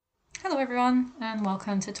Hello, everyone, and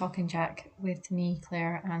welcome to Talking Jack with me,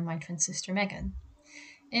 Claire, and my twin sister, Megan.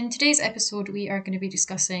 In today's episode, we are going to be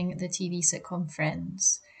discussing the TV sitcom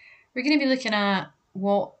Friends. We're going to be looking at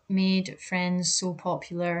what made Friends so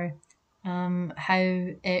popular, how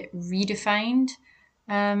it redefined,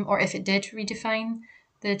 or if it did redefine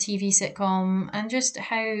the TV sitcom, and just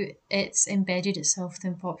how it's embedded itself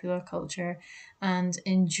within popular culture and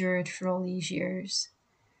endured for all these years.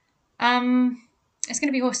 Um, it's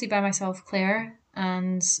going to be hosted by myself, Claire,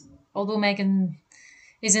 and although Megan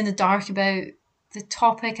is in the dark about the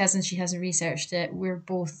topic, as in she hasn't researched it, we're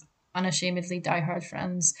both unashamedly diehard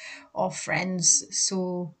friends of Friends,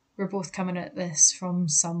 so we're both coming at this from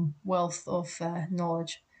some wealth of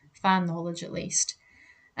knowledge, fan knowledge at least.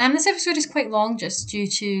 This episode is quite long just due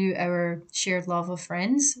to our shared love of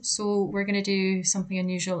Friends. So we're going to do something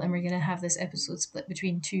unusual and we're going to have this episode split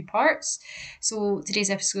between two parts. So today's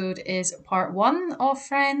episode is part one of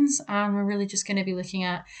Friends, and we're really just going to be looking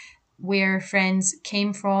at where Friends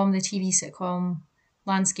came from, the TV sitcom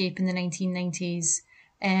landscape in the 1990s.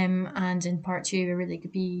 And in part two, we're really going to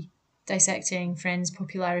be dissecting Friends'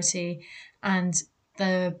 popularity and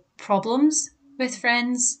the problems with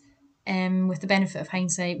Friends. With the benefit of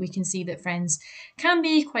hindsight, we can see that Friends can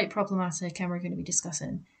be quite problematic, and we're going to be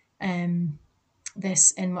discussing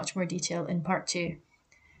this in much more detail in part two.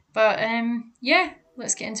 But yeah,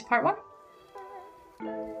 let's get into part one.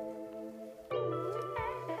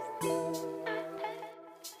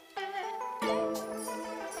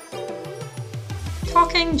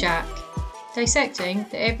 Talking Jack, dissecting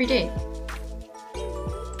the everyday.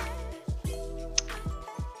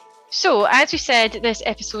 So, as we said, this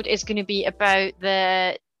episode is going to be about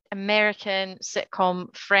the American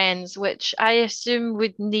sitcom Friends, which I assume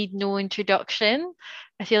would need no introduction.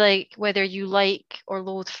 I feel like whether you like or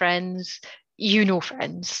loathe Friends, you know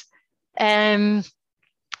Friends.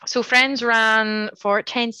 So Friends ran for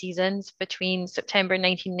 10 seasons between September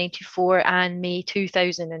 1994 and May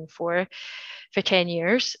 2004 for 10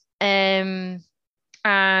 years. And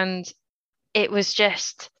it was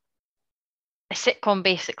just a sitcom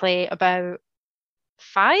basically about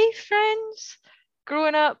five friends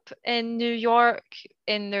growing up in New York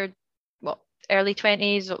in their early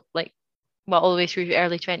 20s, all the way through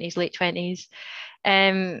early 20s, late 20s.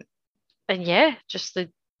 And yeah, just the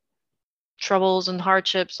troubles and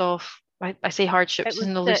hardships of I say hardships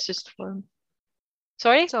in the loosest form.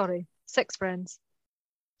 Sorry, six friends.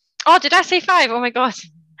 Oh, did I say five? Oh my God.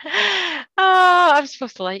 Oh, I'm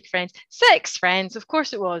supposed to like Friends. Six friends, of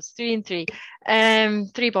course it was. Three and three.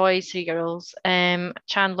 Three boys, three girls.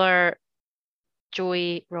 Chandler,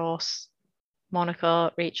 Joey, Ross,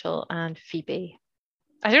 Monica, Rachel, and Phoebe.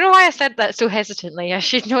 I don't know why I said that so hesitantly. I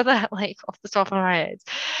should know that like off the top of my head.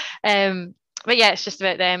 But yeah, it's just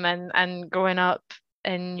about them and growing up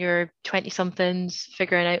in your 20 somethings,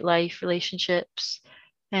 figuring out life, relationships.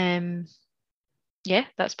 Yeah,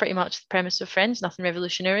 that's pretty much the premise of Friends, nothing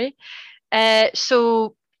revolutionary.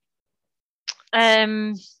 So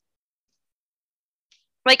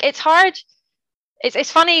like it's hard.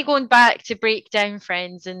 It's funny going back to break down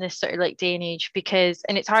Friends in this sort of like day and age because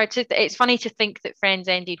it's funny to think that Friends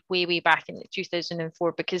ended way back in like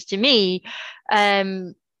 2004 because to me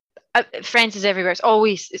Friends is everywhere. It's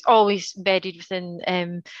always embedded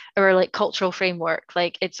within our like cultural framework.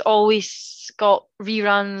 Like it's always got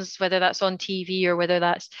reruns, whether that's on TV or whether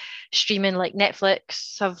that's streaming. Like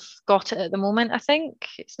Netflix have got it at the moment. I think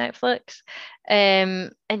it's Netflix.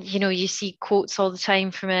 And you see quotes all the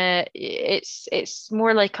time from it. It's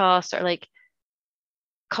more like a sort of like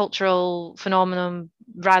cultural phenomenon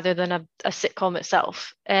rather than a sitcom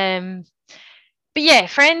itself. But yeah,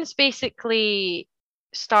 Friends basically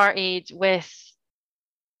started with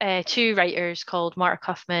two writers called Marta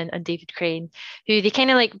Kaufman and David Crane, who they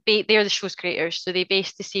kind of like they're the show's creators, so they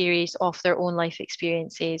based the series off their own life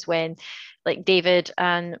experiences when, like, David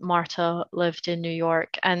and Marta lived in New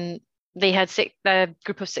York, and they had a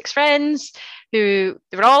group of six friends who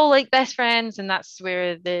they were all like best friends, and that's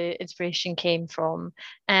where the inspiration came from.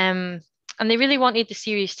 And they really wanted the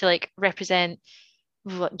series to like represent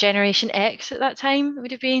what Generation X at that time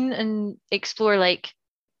would have been and explore like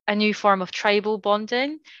a new form of tribal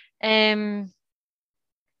bonding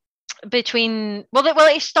between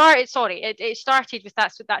it started with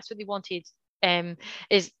that's what they wanted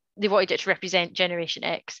is they wanted it to represent Generation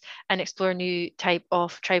X and explore a new type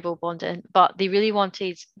of tribal bonding, but they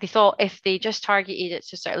thought if they just targeted it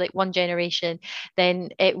to sort of like one generation, then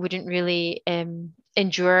it wouldn't really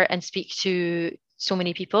endure and speak to so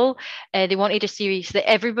many people. They wanted a series that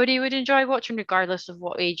everybody would enjoy watching, regardless of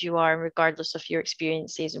what age you are and regardless of your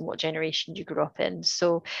experiences and what generation you grew up in.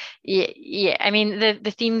 So yeah, I mean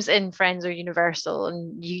the themes in Friends are universal,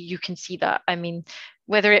 and you can see that. I mean,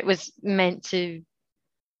 whether it was meant to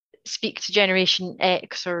speak to Generation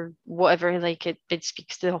X or whatever, like it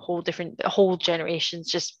speaks to whole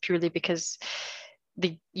generations, just purely because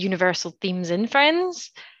the universal themes in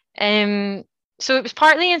Friends. Um, so it was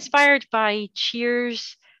partly inspired by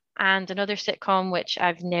Cheers and another sitcom which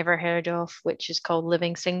I've never heard of, which is called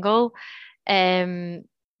Living Single. Um,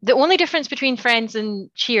 the only difference between Friends and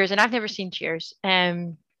Cheers, and I've never seen Cheers,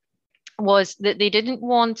 was that they didn't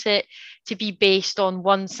want it to be based on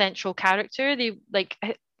one central character. They like,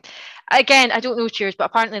 again, I don't know Cheers, but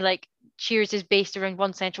apparently like Cheers is based around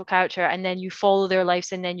one central character, and then you follow their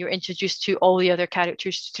lives, and then you're introduced to all the other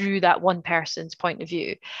characters through that one person's point of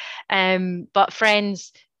view. But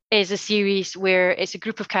Friends is a series where it's a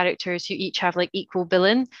group of characters who each have like equal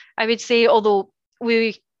billing, I would say, although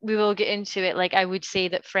we will get into it. Like I would say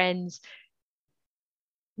that Friends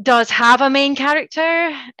does have a main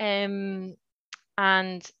character, and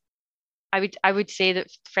I would say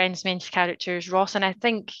that Friends' main character is Ross, and I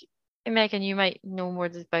think Megan, you might know more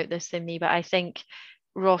about this than me, but I think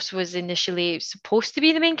Ross was initially supposed to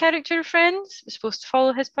be the main character of Friends, was supposed to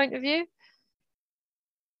follow his point of view.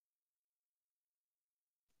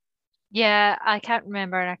 Yeah, I can't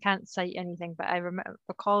remember and I can't cite anything, but I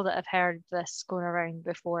recall that I've heard this going around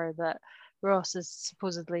before, that Ross is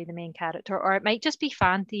supposedly the main character, or it might just be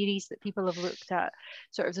fan theories that people have looked at,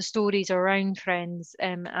 sort of the stories around Friends,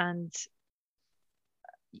 and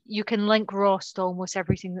you can link Ross to almost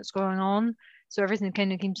everything that's going on. So everything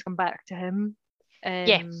kind of seems to come back to him,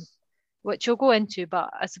 Yeah, which you'll go into.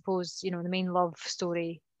 But I suppose, the main love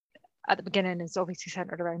story at the beginning is obviously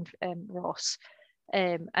centered around Ross.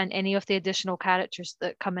 And any of the additional characters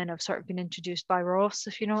that come in have sort of been introduced by Ross,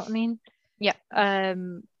 if you know what I mean. yeah,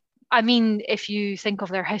 I mean, if you think of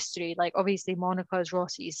their history, like obviously Monica is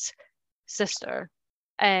Ross's sister,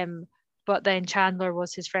 but then Chandler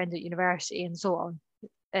was his friend at university and so on.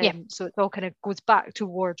 yeah. So it all kind of goes back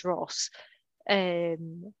towards Ross.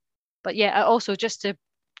 But yeah, also just to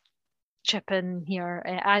chip in here,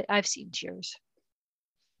 I've seen Cheers.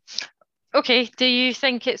 Okay, do you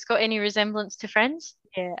think it's got any resemblance to Friends?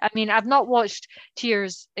 Yeah, I mean, I've not watched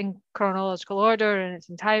Cheers in chronological order in its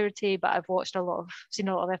entirety, but I've seen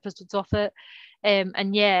a lot of episodes of it.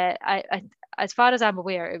 And yeah, as far as I'm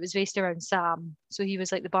aware, it was based around Sam. So he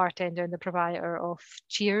was like the bartender and the provider of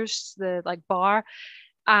Cheers, the like bar.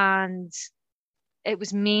 And it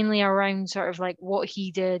was mainly around sort of like what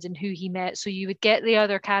he did and who he met. So you would get the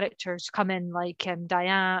other characters come in, like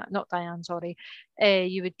Diane, not Diane, sorry.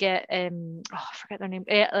 You would get I forget their name.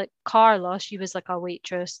 Like Carla, she was like a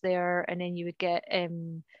waitress there, and then you would get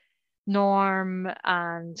Norm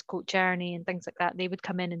and Coach Ernie and things like that. They would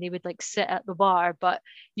come in and they would like sit at the bar, but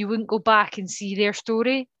you wouldn't go back and see their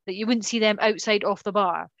story. That you wouldn't see them outside of the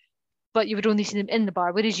bar, but you would only see them in the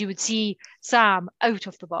bar. Whereas you would see Sam out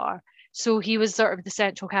of the bar. So he was sort of the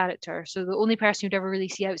central character. So the only person you'd ever really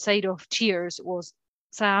see outside of Cheers was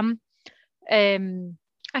Sam. I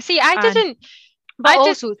see. I And didn't. but I did.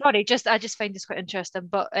 also, sorry, I just find this quite interesting.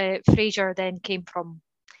 But Frasier then came from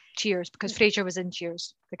Cheers because Frasier was in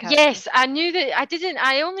Cheers, the character. Yes, I knew that. I didn't.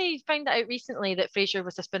 I only found that out recently that Frasier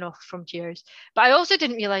was a spin-off from Cheers, but I also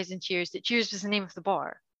didn't realize in Cheers that Cheers was the name of the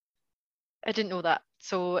bar. I didn't know that.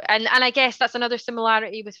 So, and I guess that's another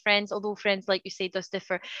similarity with Friends, although Friends, like you say, does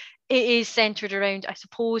differ. It is centered around, I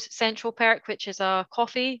suppose, Central Perk, which is a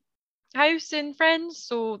coffee house in Friends.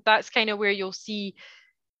 So that's kind of where you'll see.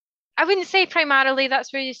 I wouldn't say primarily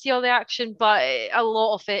that's where you see all the action, but a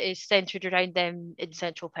lot of it is centered around them in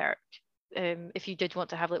Central Perk. If you did want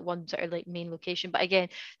to have like one sort of like main location, but again,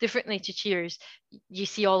 differently to Cheers, you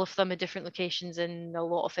see all of them at different locations, and a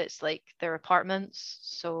lot of it's like their apartments.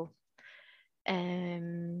 So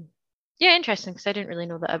yeah, interesting, because I didn't really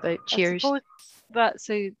know that about I Cheers. suppose that's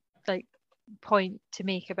a like point to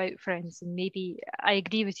make about Friends, and maybe I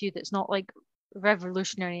agree with you that it's not like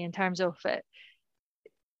revolutionary in terms of it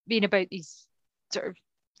being about these sort of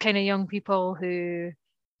kind of young people who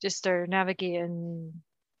just are navigating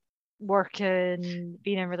working,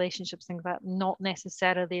 being in relationships, things like that. Not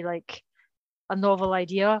necessarily like a novel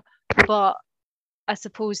idea, but I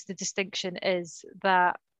suppose the distinction is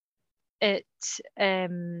that it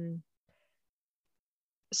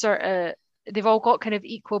sort of they've all got kind of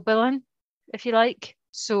equal billing, if you like.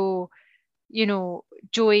 So,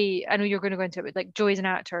 Joey, I know you're going to go into it, but like Joey's an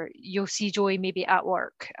actor, you'll see Joey maybe at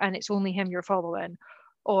work and it's only him you're following.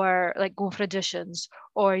 or like going for auditions,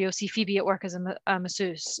 or you'll see Phoebe at work as a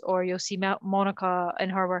masseuse, or you'll see Monica in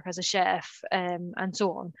her work as a chef, and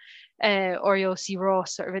so on. Or you'll see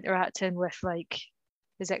Ross sort of interacting with like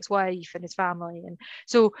his ex-wife and his family. And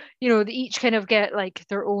so, they each kind of get like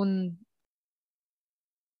their own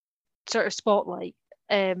sort of spotlight,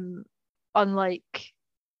 unlike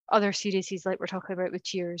other series like we're talking about with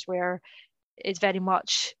Cheers, where it's very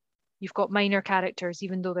much you've got minor characters,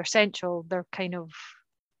 even though they're central, they're kind of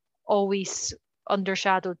always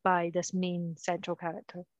undershadowed by this main central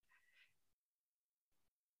character.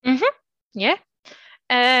 Yeah.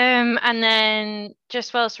 And then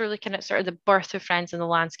just whilst we're looking at sort of the birth of Friends and the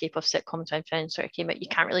landscape of sitcoms when Friends sort of came out, you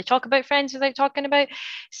can't really talk about Friends without talking about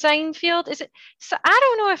Seinfeld. Is it? So I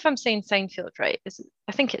don't know if I'm saying Seinfeld right.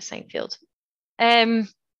 I think it's Seinfeld.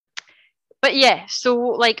 But yeah, so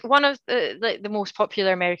like one of the most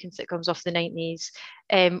popular American sitcoms of the 90s,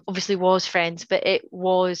 obviously was Friends, but it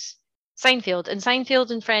was Seinfeld. And Seinfeld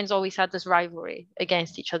and Friends always had this rivalry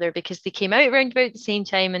against each other because they came out around about the same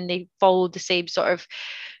time and they followed the same sort of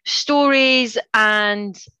stories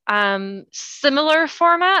and similar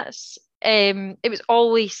formats. It was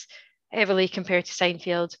always heavily compared to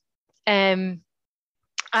Seinfeld.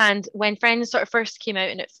 And when Friends sort of first came out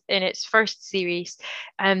in its first series,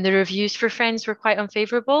 the reviews for Friends were quite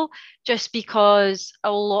unfavorable, just because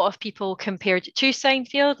a lot of people compared it to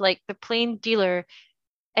Seinfeld. Like the Plain Dealer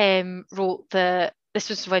wrote that this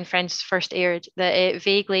was when Friends first aired, that it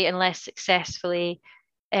vaguely and less successfully,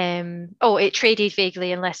 it traded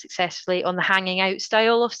vaguely and less successfully on the hanging out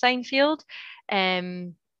style of Seinfeld.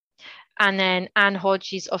 And then Anne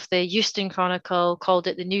Hodges of the Euston Chronicle called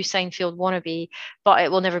it the new Seinfeld wannabe, but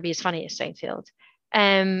it will never be as funny as Seinfeld.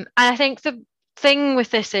 And I think the thing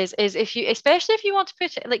with this is if you, especially if you want to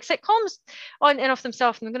put it like sitcoms on and of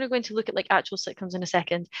themselves, and I'm going to go into look at like actual sitcoms in a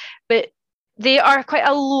second, but they are quite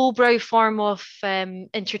a lowbrow form of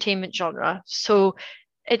entertainment genre. So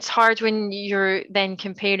it's hard when you're then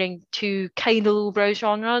comparing two kind of lowbrow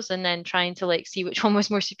genres and then trying to like see which one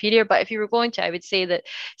was more superior. But if you were going to, I would say that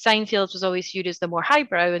Seinfeld was always viewed as the more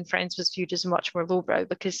highbrow and Friends was viewed as much more lowbrow,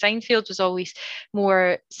 because Seinfeld was always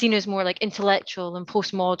more seen as more like intellectual and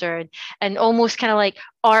postmodern and almost kind of like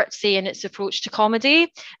artsy in its approach to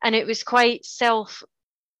comedy. And it was quite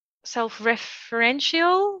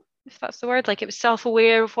self-referential, if that's the word. Like it was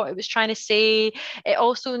self-aware of what it was trying to say. It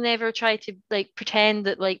also never tried to like pretend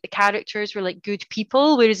that like the characters were like good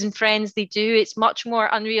people, whereas in Friends they do. It's much more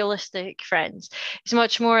unrealistic. Friends, it's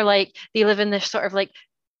much more like they live in this sort of like,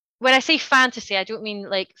 when I say fantasy, I don't mean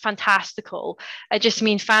like fantastical. I just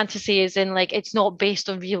mean fantasy as in like it's not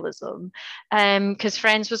based on realism. Because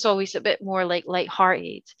Friends was always a bit more like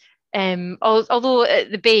light-hearted. Although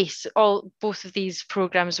at the base, all both of these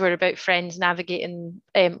programs were about friends navigating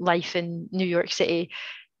life in New York City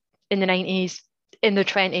in the 90s, in the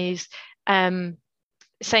 20s.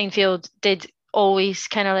 Seinfeld did always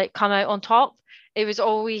kind of like come out on top. It was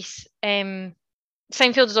always Seinfeld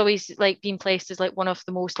has always like been placed as like one of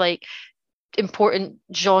the most like important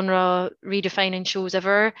genre redefining shows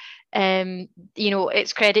ever.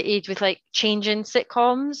 It's credited with like changing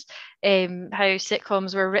sitcoms, how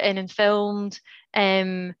sitcoms were written and filmed,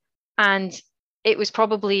 and it was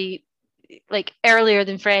probably like earlier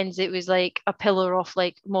than Friends, it was like a pillar of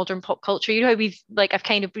like modern pop culture. You know how I've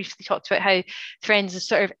kind of briefly talked about how Friends has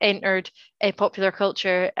sort of entered popular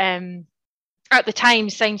culture. At the time,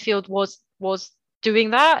 Seinfeld was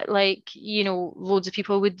doing that. Like, loads of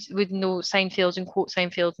people would know Seinfeld and quote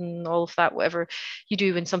Seinfeld and all of that, whatever you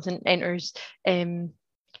do when something enters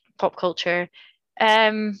pop culture.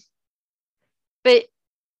 But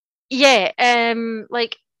yeah,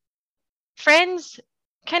 like Friends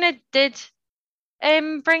kind of did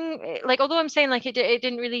bring, like, although I'm saying like it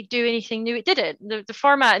didn't really do anything new, it did it. The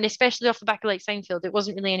format, and especially off the back of like Seinfeld, it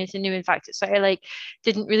wasn't really anything new. In fact, it sort of like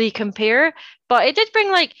didn't really compare, but it did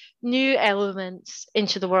bring like new elements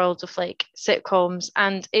into the world of like sitcoms,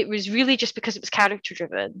 and it was really just because it was character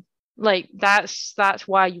driven. Like that's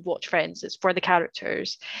why you watch Friends. It's for the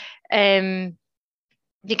characters, um,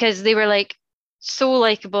 because they were like so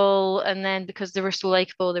likable, and then because they were so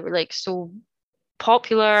likable, they were like so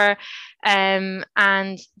popular, and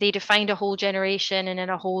they defined a whole generation, and then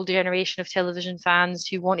a whole generation of television fans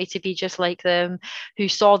who wanted to be just like them, who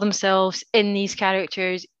saw themselves in these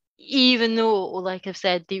characters, even though, like I've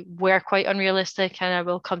said, they were quite unrealistic, and I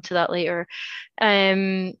will come to that later.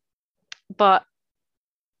 But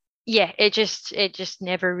yeah, it just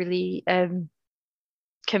never really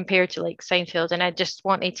compared to like Seinfeld, and I just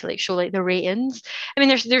wanted to like show like the ratings. I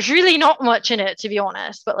mean, there's really not much in it, to be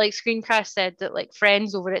honest, but like Screencast said that like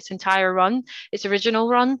Friends over its entire run, its original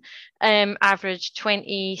run, averaged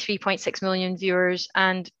 23.6 million viewers,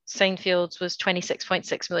 and Seinfeld's was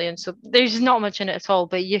 26.6 million. So there's not much in it at all,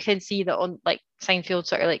 but you can see that on like Seinfeld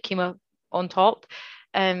sort of like came up on top.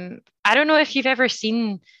 I don't know if you've ever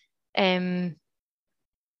seen Seinfeld,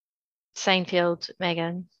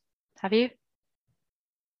 Megan. Have you?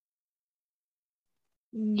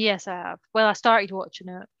 Yes, I have. Well, I started watching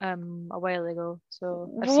it a while ago,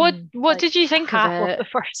 so I've What seen what like did you think of half of the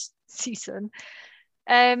it? first season.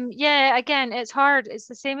 Yeah, again, it's hard. It's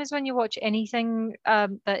the same as when you watch anything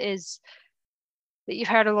that you've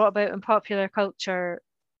heard a lot about in popular culture,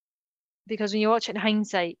 because when you watch it in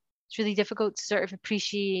hindsight, it's really difficult to sort of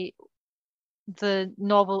appreciate the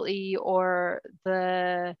novelty or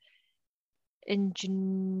the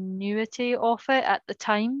ingenuity of it at the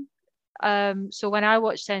time. So when I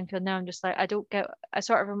watch Seinfeld now, I'm just like, I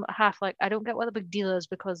sort of am half like, I don't get what the big deal is,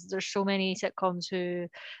 because there's so many sitcoms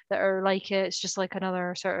that are like it. It's just like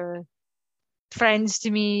another sort of Friends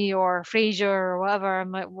to me, or Frasier or whatever.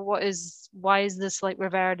 I'm like, why is this like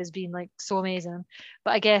revered as being like so amazing?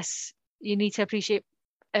 But I guess you need to appreciate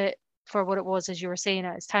it for what it was, as you were saying,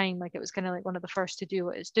 at its time. Like, it was kind of like one of the first to do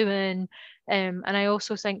what it's doing. And I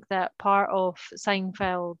also think that part of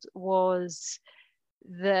Seinfeld was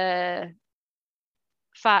the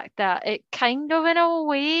fact that it kind of, in a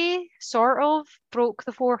way, sort of broke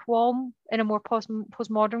the fourth wall in a more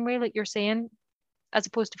postmodern way, like you're saying, as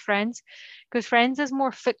opposed to Friends, because Friends is more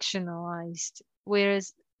fictionalized,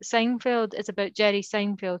 whereas Seinfeld is about Jerry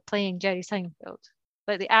Seinfeld playing Jerry Seinfeld.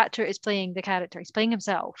 Like, the actor is playing the character, he's playing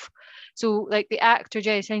himself. So, like, the actor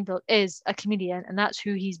Jerry Seinfeld is a comedian, and that's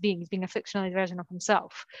who he's being. He's being a fictionalized version of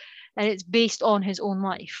himself, and it's based on his own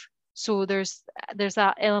life. So there's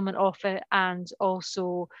that element of it, and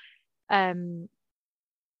also um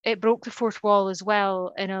it broke the fourth wall as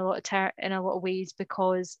well in in a lot of ways,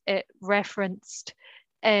 because it referenced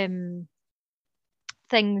um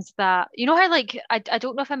things that, you know how, like, I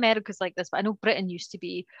don't know if America's like this, but I know Britain used to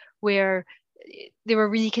be, where they were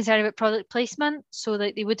really concerned about product placement, so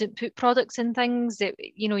that they wouldn't put products in things that,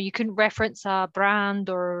 you know, you couldn't reference a brand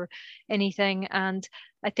or anything. And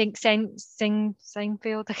I think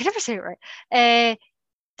Seinfeld, I can never say it right,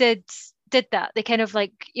 did did that. They kind of,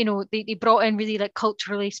 like, you know, they brought in really like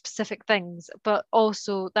culturally specific things, but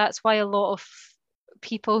also that's why a lot of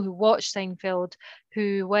people who watch Seinfeld,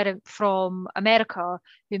 who weren't from America,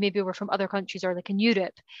 who maybe were from other countries or like in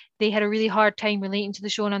Europe, they had a really hard time relating to the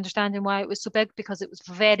show and understanding why it was so big, because it was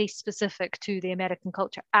very specific to the American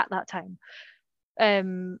culture at that time.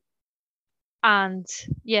 Um, and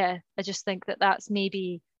yeah, I just think that that's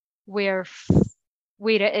maybe where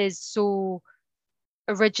where it is so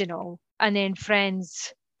original. And then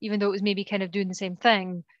Friends, even though it was maybe kind of doing the same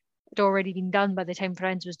thing, had already been done by the time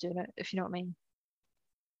Friends was doing it, if you know what I mean.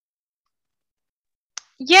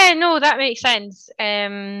 Yeah, no, that makes sense.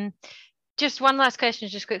 Just one last question,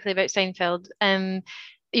 just quickly about Seinfeld.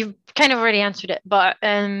 You've kind of already answered it, but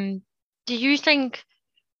do you think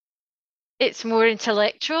it's more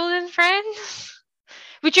intellectual than Friends?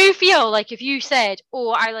 Would you feel like if you said,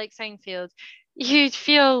 "Oh, I like Seinfeld," you'd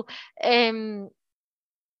feel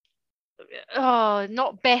oh,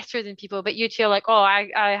 not better than people, but you'd feel like, "Oh,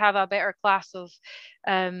 I have a better class of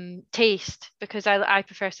taste because I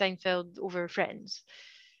prefer Seinfeld over Friends."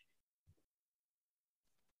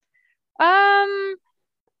 Um,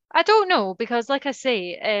 I don't know, because, like I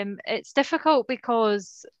say, it's difficult,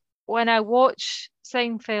 because when I watch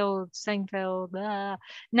Seinfeld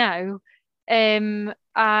now, uh,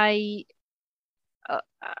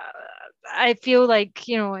 I feel like,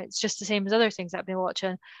 you know, it's just the same as other things that I've been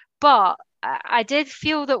watching. But I did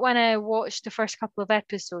feel that when I watched the first couple of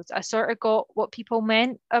episodes, I sort of got what people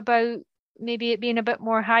meant about maybe it being a bit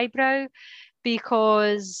more highbrow,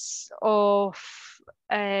 because of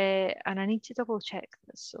and I need to double check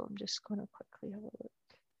this, so I'm just going to quickly have a look.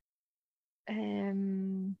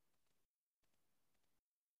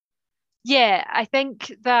 Yeah, I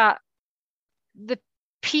think that the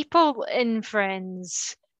people in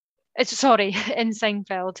Friends, it's sorry, in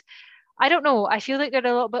Seinfeld, I don't know. I feel like they're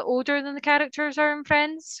a little bit older than the characters are in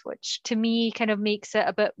Friends, which to me kind of makes it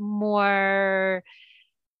a bit more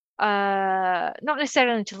not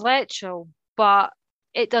necessarily intellectual, but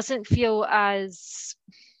it doesn't feel as,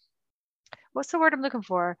 what's the word I'm looking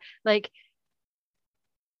for? Like,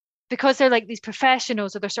 because they're like these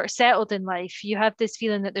professionals or they're sort of settled in life, you have this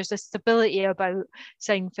feeling that there's a stability about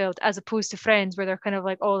Seinfeld as opposed to Friends, where they're kind of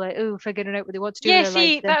like all like, oh, figuring out what they want to do with Yeah, their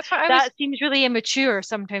lives. see, that's what I was. That seems really immature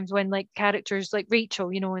sometimes when like characters like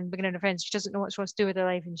Rachel, you know, in beginning of Friends, she doesn't know what she wants to do with her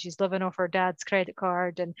life and she's living off her dad's credit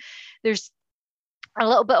card. And there's a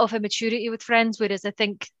little bit of immaturity with Friends, whereas I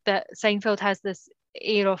think that Seinfeld has this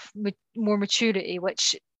air of more maturity,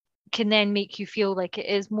 which can then make you feel like it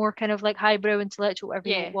is more kind of like highbrow intellectual, whatever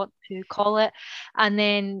you Yeah. want to call it. And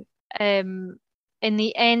then in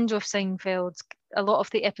the end of Seinfeld, a lot of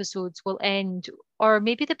the episodes will end, or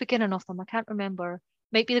maybe the beginning of them, I can't remember.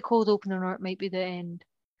 Might be the cold opening or it might be the end.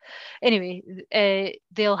 Anyway,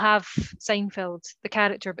 they'll have Seinfeld, the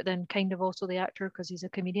character, but then kind of also the actor because he's a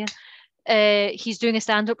comedian. He's doing a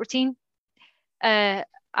stand-up routine,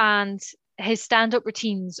 and his stand-up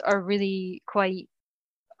routines are really quite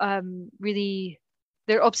really,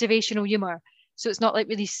 they're observational humor. So it's not like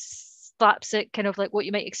really slapstick, kind of like what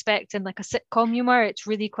you might expect in like a sitcom humor. It's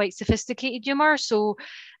really quite sophisticated humor. So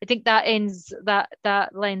I think that ends that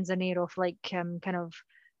lends an air of like kind of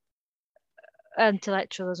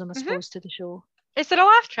intellectualism, I suppose, to the show. Is there a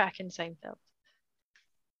laugh track in Seinfeld?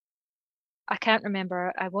 I can't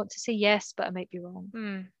remember. I want to say yes, but I might be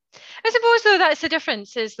wrong. I suppose though that's the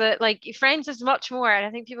difference, is that like Friends is much more, and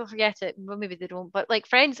I think people forget it, well maybe they don't, but like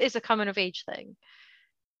Friends is a coming of age thing.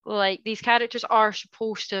 Like these characters are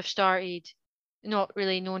supposed to have started not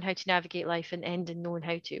really knowing how to navigate life and ending knowing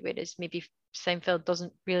how to, whereas maybe Seinfeld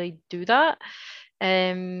doesn't really do that.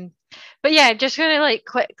 But yeah, I'm just gonna like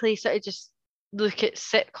quickly sort of just look at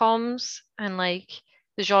sitcoms and like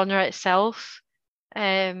the genre itself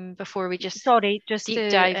before we just Sorry, just deep to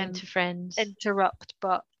dive into Friends. interrupt,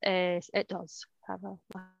 but it does have a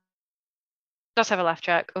Does have a laugh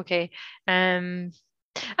track, okay. And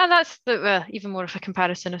that's the even more of a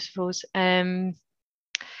comparison, I suppose.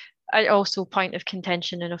 I also point of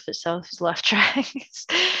contention in of itself is laugh tracks.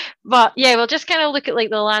 But yeah, we'll just kind of look at like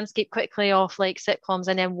the landscape quickly of like sitcoms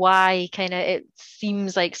and then why kind of it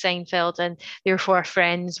seems like Seinfeld and therefore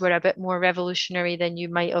Friends were a bit more revolutionary than you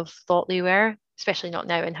might have thought they were, especially not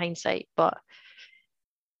now in hindsight. But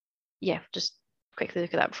yeah, just quickly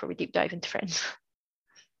look at that before we deep dive into Friends.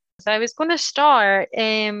 I was going to start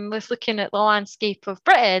with looking at the landscape of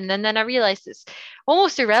Britain, and then I realised it's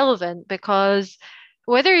almost irrelevant because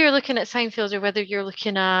whether you're looking at Seinfeld or whether you're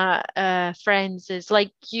looking at Friends, is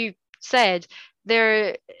like you said,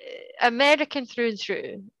 they're American through and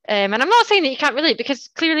through. And I'm not saying that you can't relate because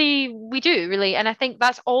clearly we do relate, and I think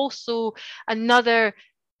that's also another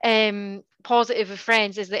positive of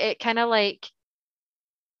Friends is that it kind of like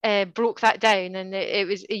broke that down, and it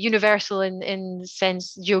was universal in the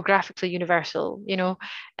sense geographically universal, you know.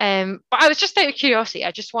 But I was just out of curiosity.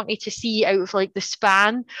 I just wanted to see out of like the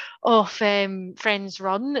span of Friends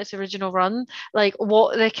run, its original run, like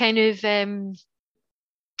what the kind of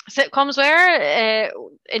sitcoms were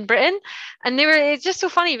in Britain, and they were. It's just so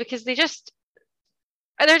funny because they're just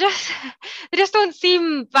they just don't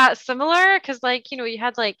seem that similar because like you know you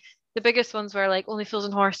had like the biggest ones were like Only Fools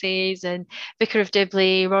and Horses and Vicar of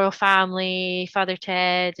Dibley, Royal Family, Father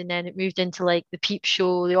Ted, and then it moved into like the Peep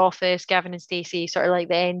Show, The Office, Gavin and Stacey, sort of like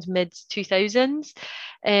the end mid 2000s.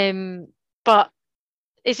 But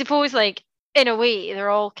I suppose like in a way they're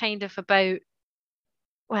all kind of about,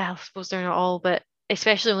 well, I suppose they're not all, but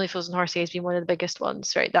especially Only Fools and Horses being one of the biggest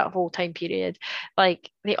ones, right? That whole time period. Like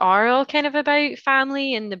they are all kind of about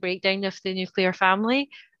family and the breakdown of the nuclear family,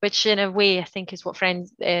 which in a way I think is what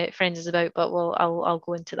Friends is about. But I'll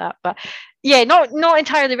go into that. But yeah, not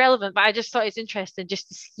entirely relevant. But I just thought it's interesting just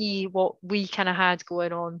to see what we kind of had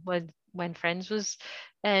going on when Friends was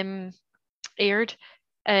aired.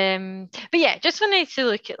 But yeah, just wanted to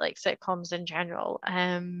look at like sitcoms in general.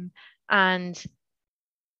 And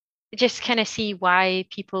just kind of see why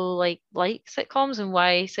people like sitcoms and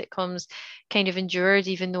why sitcoms kind of endured,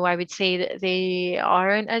 even though I would say that they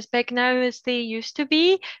aren't as big now as they used to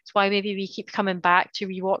be. It's why maybe we keep coming back to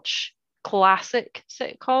rewatch classic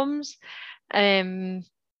sitcoms.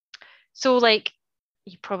 So like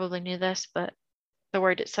you probably knew this, but the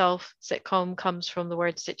word itself, sitcom, comes from the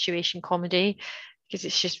word situation comedy because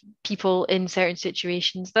it's just people in certain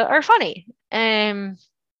situations that are funny. And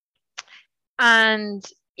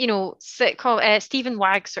you know, sitcom Stephen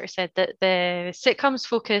Wagg sort of said that the sitcoms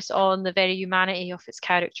focus on the very humanity of its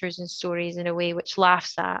characters and stories in a way which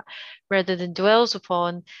laughs at rather than dwells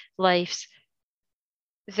upon life's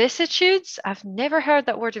vicissitudes. I've never heard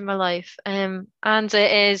that word in my life. And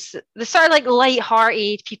it is the sort of like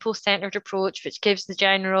light-hearted, people-centered approach which gives the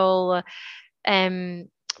general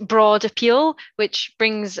broad appeal, which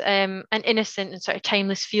brings an innocent and sort of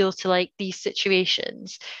timeless feel to like these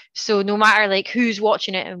situations. So no matter like who's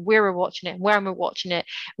watching it and where we're watching it and where we're watching it,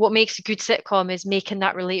 what makes a good sitcom is making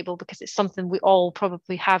that relatable, because it's something we all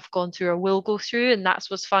probably have gone through or will go through, and that's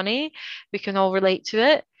what's funny. We can all relate to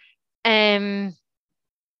it.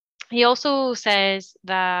 He also says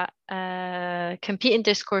that competing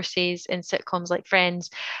discourses in sitcoms like Friends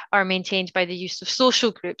are maintained by the use of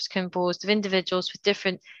social groups composed of individuals with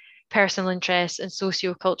different personal interests and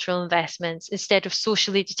socio-cultural investments instead of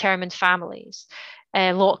socially determined families.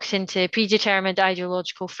 Locked into predetermined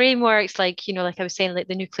ideological frameworks, like, you know, like I was saying, like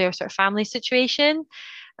the nuclear sort of family situation.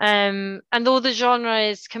 And though the genre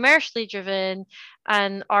is commercially driven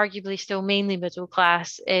and arguably still mainly middle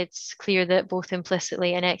class, it's clear that both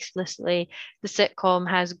implicitly and explicitly the sitcom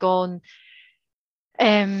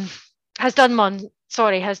um, has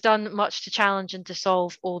done much to challenge and to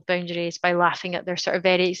solve old boundaries by laughing at their sort of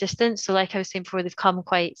very existence. So, like I was saying before, they've come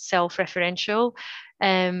quite self-referential.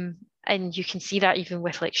 And you can see that even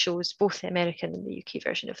with like shows, both the American and the UK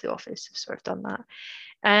version of The Office have sort of done that.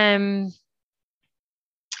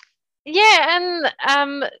 Yeah, and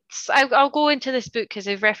I'll go into this book because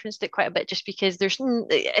I've referenced it quite a bit, just because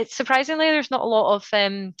it's surprisingly there's not a lot of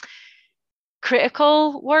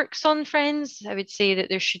critical works on Friends. I would say that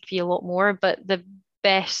there should be a lot more, but the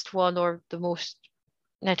best one, or the most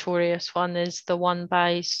notorious one, is the one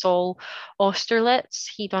by Saul Austerlitz.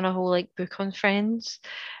 He done a whole like book on Friends,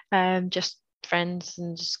 just Friends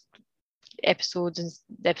and just episodes and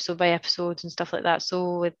episode by episodes and stuff like that.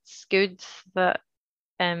 So it's good that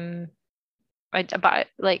um but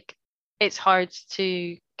like it's hard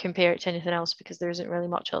to compare it to anything else because there isn't really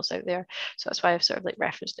much else out there. So that's why I've sort of like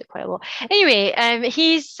referenced it quite a lot. Anyway,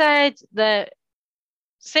 he said that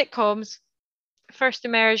sitcoms first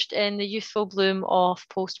emerged in the youthful bloom of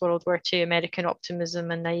post-World War II American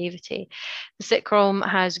optimism and naivety. The sitcom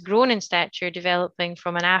has grown in stature, developing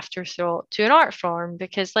from an afterthought to an art form,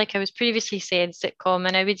 because, like I was previously saying, sitcom,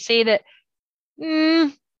 and I would say that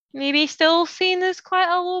maybe still seen as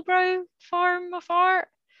quite a lowbrow form of art.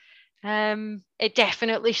 It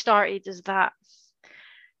definitely started as that.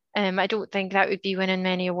 I don't think that would be winning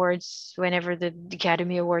many awards whenever the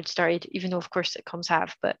Academy Awards started, even though, of course, sitcoms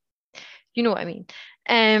have, but you know what I mean.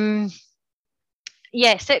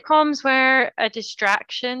 Yeah, sitcoms were a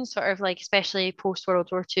distraction, sort of like, especially post World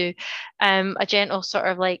War II, a gentle sort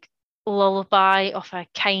of like lullaby of a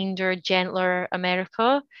kinder, gentler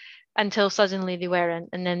America, until suddenly they weren't,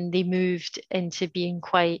 and then they moved into being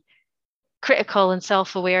quite critical and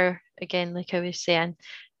self-aware again, like I was saying.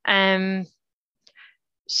 Um,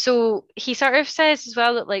 so he sort of says as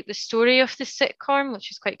well that like the story of the sitcom,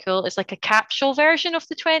 which is quite cool, is like a capsule version of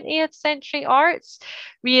the 20th century arts,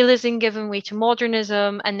 realism giving way to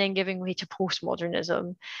modernism and then giving way to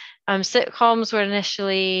postmodernism. Sitcoms were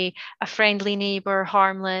initially a friendly neighbor,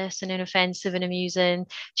 harmless and inoffensive and amusing,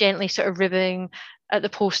 gently sort of ribbing at the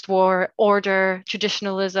post-war order,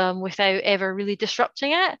 traditionalism, without ever really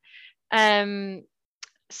disrupting it. Um,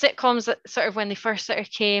 Sitcoms that sort of when they first sort of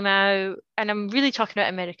came out, and I'm really talking about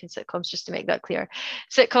American sitcoms just to make that clear.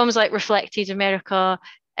 Sitcoms like reflected America,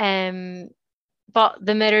 but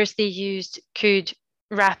the mirrors they used could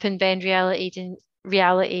wrap and bend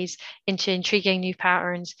realities into intriguing new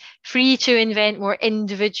patterns, free to invent more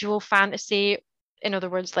individual fantasy. In other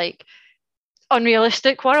words, like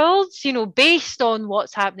unrealistic worlds, you know, based on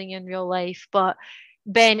what's happening in real life, but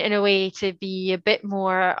bent in a way to be a bit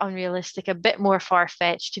more unrealistic, a bit more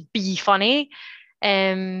far-fetched, to be funny.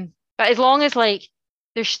 But as long as like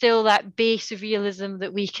there's still that base of realism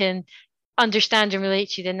that we can understand and relate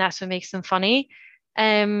to, then that's what makes them funny.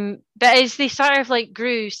 But as they sort of like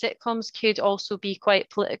grew, sitcoms could also be quite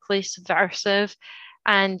politically subversive.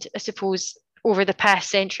 And I suppose over the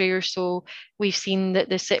past century or so, we've seen that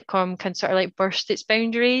the sitcom can sort of like burst its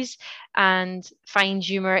boundaries and find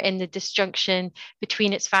humor in the disjunction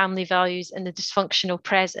between its family values and the dysfunctional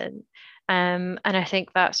present. And I think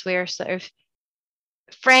that's where sort of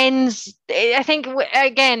Friends, I think,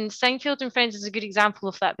 again, Seinfeld and Friends is a good example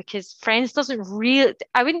of that, because Friends doesn't really,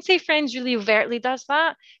 I wouldn't say Friends really overtly does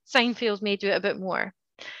that. Seinfeld may do it a bit more.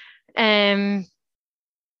 Um,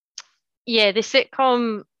 yeah, the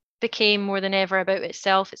sitcom became more than ever about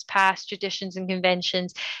itself, its past, traditions, and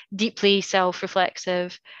conventions, deeply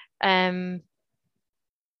self-reflexive. Um,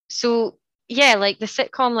 so yeah, like the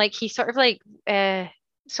sitcom, like he sort of like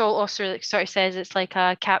Saul also like sort of says it's like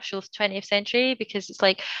a capsule of the 20th century, because it's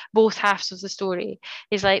like both halves of the story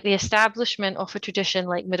is like the establishment of a tradition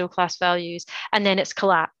like middle class values and then its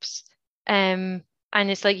collapse. And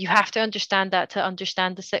it's like you have to understand that to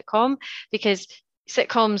understand the sitcom, because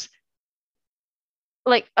sitcoms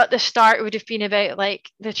like at the start it would have been about like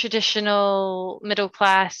the traditional middle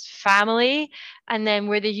class family, and then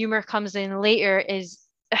where the humor comes in later is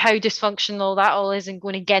how dysfunctional that all is and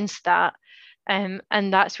going against that. And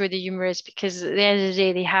that's where the humor is, because at the end of the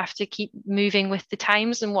day they have to keep moving with the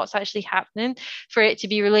times and what's actually happening for it to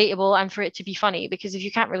be relatable and for it to be funny, because if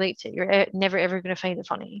you can't relate to it, you're never ever going to find it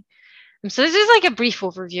funny. So this is like a brief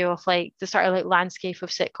overview of like the sort of like landscape of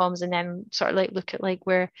sitcoms, and then sort of like look at like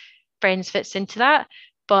where Friends fits into that.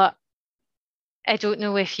 But I don't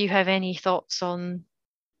know if you have any thoughts on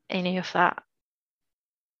any of that.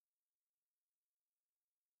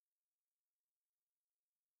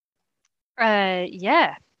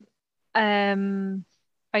 Yeah. I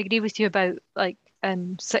agree with you about like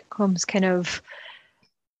sitcoms kind of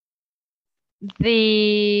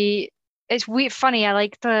the it's weird funny. I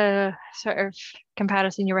like the sort of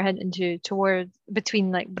comparison you were hinting to toward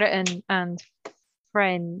between like Britain and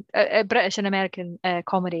British and American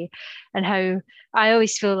comedy, and how I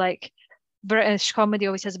always feel like British comedy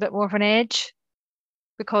always has a bit more of an edge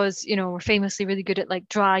because we're famously really good at like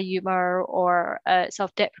dry humor or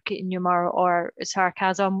self-deprecating humor or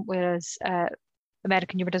sarcasm, whereas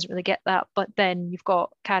American humor doesn't really get that. But then you've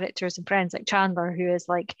got characters and Friends like Chandler, who is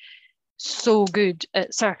like so good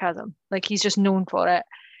at sarcasm, like he's just known for it.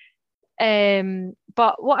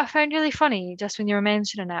 But what I found really funny just when you were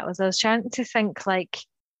mentioning it was I was trying to think like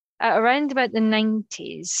at around about the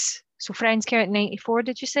 90s. So Friends came out in 94,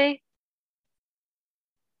 did you say?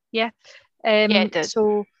 Yeah. Yeah, it did.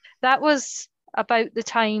 So that was about the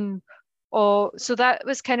time, or so that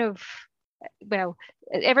was kind of, well,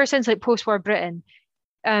 ever since like post-war Britain,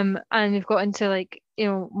 and we've got into like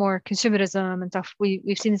more consumerism and stuff.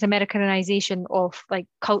 We've seen this Americanization of like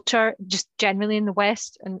culture just generally in the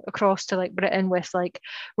West and across to like Britain with like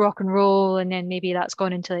rock and roll, and then maybe that's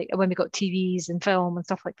gone into like when we got TVs and film and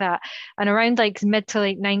stuff like that. And around like mid to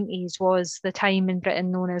late 90s was the time in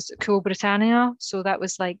Britain known as Cool Britannia. So that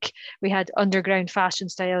was like we had underground fashion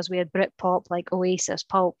styles, we had Britpop like Oasis,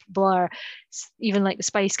 Pulp, Blur, even like the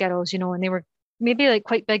Spice Girls, and they were maybe like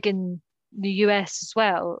quite big in the US as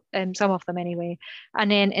well, some of them anyway. And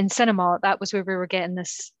then in cinema, that was where we were getting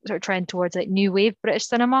this sort of trend towards like new wave British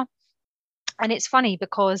cinema. And it's funny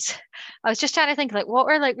because I was just trying to think like what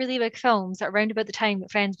were like really big films that around about the time that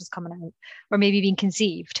Friends was coming out or maybe being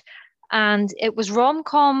conceived. And it was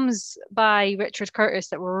rom-coms by Richard Curtis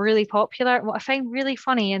that were really popular. And what I find really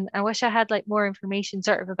funny, and I wish I had like more information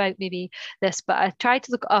sort of about maybe this, but I tried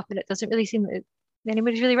to look it up and it doesn't really seem that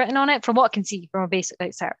anybody's really written on it from what I can see from a basic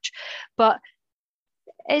like search. But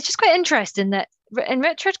it's just quite interesting that in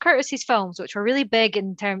Richard Curtis's films, which were really big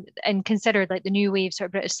in term and considered like the new wave sort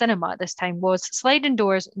of British cinema at this time, was Sliding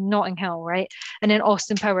Doors, Notting Hill, right? And then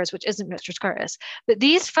Austin Powers, which isn't Richard Curtis. But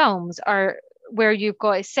these films are where you've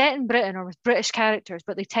got it set in Britain or with British characters,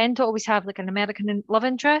 but they tend to always have like an American love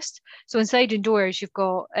interest. So in Sliding Doors, you've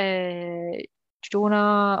got Jonah,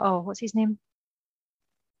 oh, what's his name?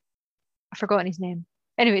 I've forgotten his name.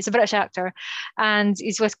 Anyway, it's a British actor, and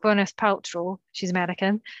he's with Gwyneth Paltrow. She's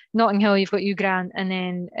American. Notting Hill, you've got Hugh Grant, and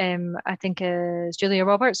then I think is Julia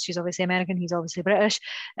Roberts. She's obviously American. He's obviously British.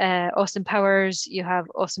 Austin Powers, you have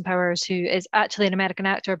Austin Powers, who is actually an American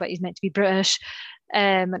actor, but he's meant to be British.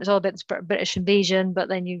 And it's all about this British invasion, but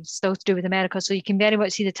then you still to do with America, so you can very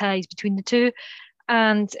much see the ties between the two.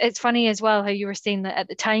 And it's funny as well how you were saying that at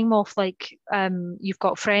the time of like you've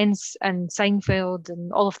got Friends and Seinfeld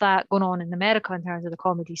and all of that going on in America in terms of the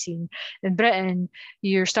comedy scene. In Britain,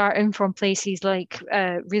 you're starting from places like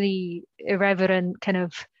really irreverent, kind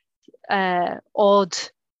of odd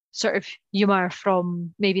sort of humor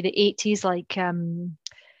from maybe the 80s, like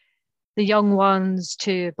the young ones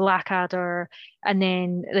to Blackadder, and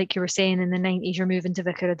then like you were saying in the 90s, you're moving to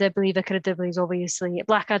Vicar of Dibley. Vicar of Dibley is obviously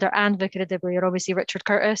Blackadder and Vicar of Dibley are obviously Richard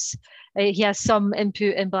Curtis. He has some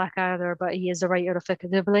input in Blackadder, but he is the writer of Vicar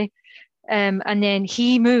of Dibley. And then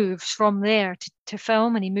he moves from there to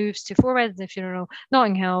film, and he moves to Four Weddings and a Funeral,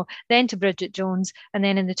 Notting Hill, then to Bridget Jones, and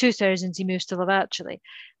then in the 2000s he moves to Love Actually.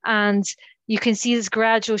 And you can see this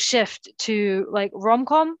gradual shift to like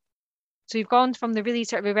rom-com. So you've gone from the really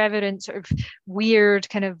sort of irreverent, sort of weird,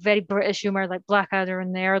 kind of very British humor like Blackadder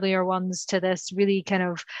and the earlier ones to this really kind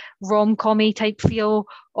of rom-commy type feel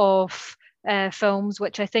of films,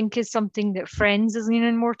 which I think is something that Friends is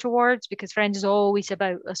leaning more towards, because Friends is always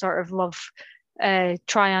about a sort of love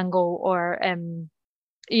triangle, or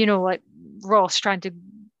like Ross trying to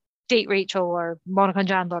date Rachel or Monica and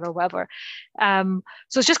Chandler or whatever. So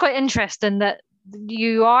it's just quite interesting that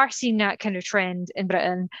you are seeing that kind of trend in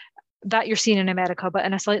Britain that you're seeing in America, but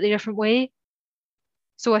in a slightly different way.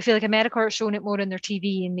 So I feel like America are showing it more in their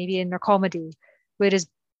TV and maybe in their comedy, whereas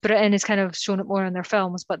Britain is kind of shown it more in their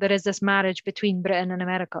films, but there is this marriage between Britain and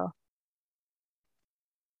America.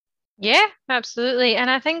 Yeah, absolutely. And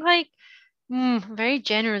I think like very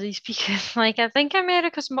generally speaking, like I think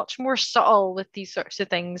America's much more subtle with these sorts of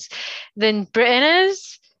things than Britain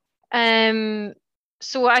is. Um,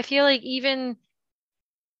 so I feel like even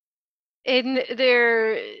in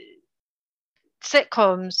their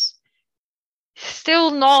sitcoms,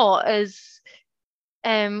 still not as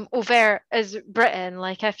overt as Britain.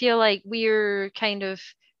 Like I feel like we're kind of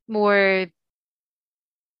more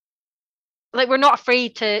like we're not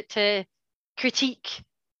afraid to critique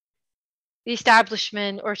the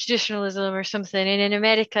establishment or traditionalism or something. And in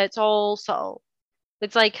America, it's all subtle.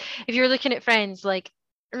 It's like if you're looking at Friends, like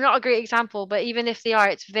not a great example, but even if they are,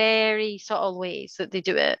 it's very subtle ways that they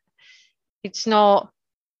do it. It's not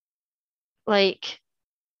like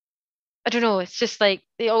I don't know, it's just like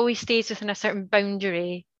it always stays within a certain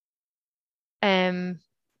boundary. Um,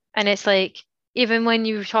 and it's like even when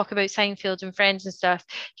you talk about Seinfeld and Friends and stuff,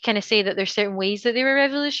 you kind of say that there's certain ways that they were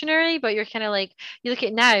revolutionary, but you're kind of like you look at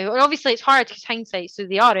it now, and obviously it's hard because hindsight, so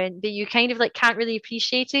they aren't, but you kind of like can't really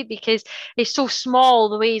appreciate it because it's so small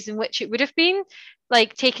the ways in which it would have been,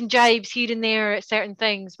 like taking jibes here and there at certain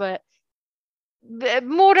things, but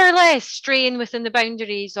more or less straying within the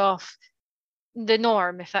boundaries of the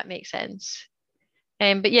norm, if that makes sense.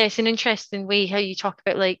 But yeah, it's an interesting way how you talk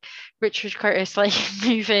about like Richard Curtis like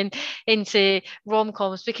moving into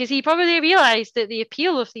rom-coms because he probably realized that the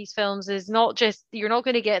appeal of these films is not just you're not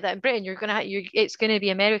going to get that in Britain. It's going to be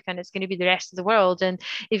American. It's going to be the rest of the world. And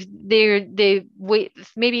if they're the way,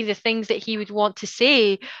 maybe the things that he would want to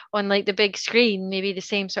say on like the big screen, maybe the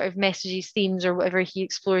same sort of messages, themes, or whatever he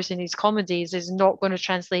explores in his comedies is not going to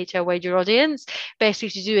translate to a wider audience. Best way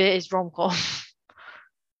to do it is rom-com,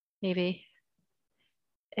 maybe.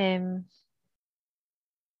 Um,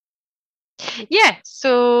 yeah,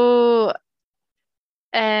 so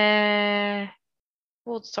uh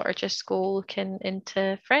we'll sort of just go looking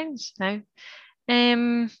into Friends now.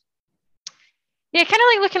 Um, yeah, kind of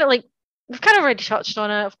like looking at like we've kind of already touched on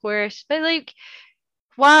it, of course, but like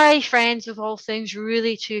why Friends of all things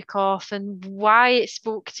really took off and why it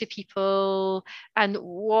spoke to people and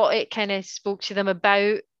what it kind of spoke to them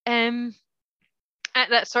about at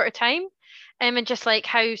that sort of time. And just like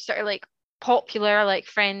how sort of like popular like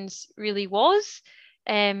Friends really was.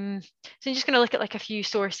 So I'm just going to look at like a few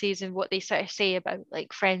sources and what they sort of say about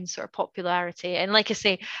like Friends sort of popularity. And like I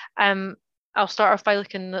say, um, I'll start off by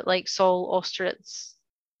looking at like Saul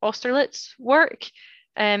Osterlitz's work,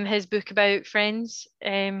 his book about Friends,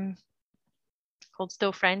 called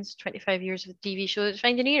Still Friends, 25 years of TV show that's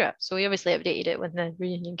finding era. So we obviously updated it when the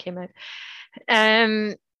reunion came out.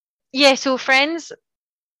 Yeah, so Friends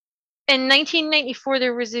in 1994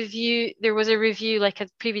 there was a review, like I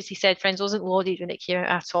previously said, Friends wasn't lauded when it came out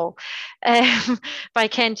at all, by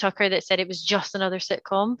Ken Tucker, that said it was just another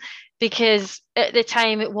sitcom because at the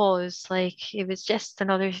time it was just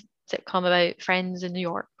another sitcom about friends in New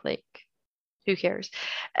York, like who cares.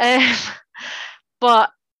 um, but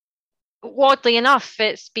oddly enough,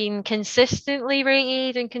 it's been consistently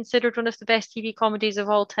rated and considered one of the best TV comedies of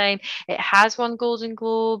all time. It has won Golden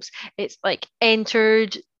Globes. It's like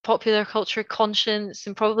entered popular culture conscience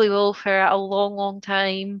and probably will for a long, long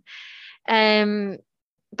time. Um,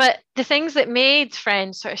 but the things that made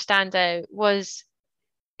Friends sort of stand out was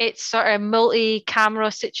its sort of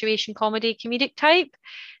multi-camera situation comedy comedic type.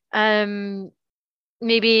 Um,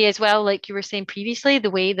 Maybe as well, like you were saying previously, the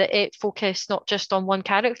way that it focused not just on one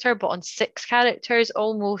character, but on six characters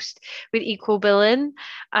almost with equal billing.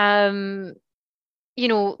 Um,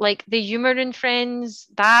 like the humor in Friends,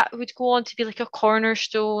 that would go on to be like a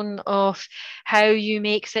cornerstone of how you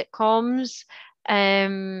make sitcoms.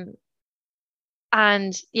 Um,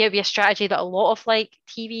 and yeah, it'd be a strategy that a lot of like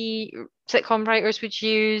TV sitcom writers would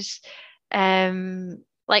use.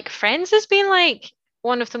 Like Friends has been like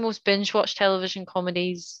one of the most binge watched television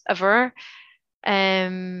comedies ever.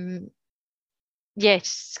 Um, yeah,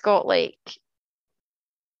 it's got like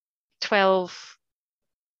 12.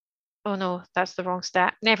 Oh no, that's the wrong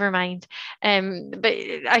stat. Never mind. But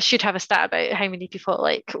I should have a stat about how many people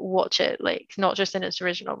like watch it, like not just in its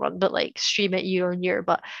original run, but like stream it year on year.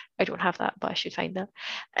 But I don't have that, but I should find that.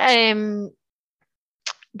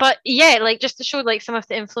 But yeah, like just to show like some of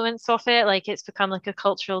the influence of it, like it's become like a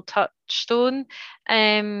cultural touchstone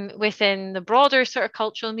within the broader sort of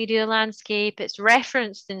cultural media landscape. It's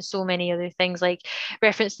referenced in so many other things, like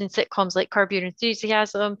referenced in sitcoms like Curb Your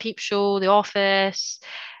Enthusiasm, Peep Show, The Office,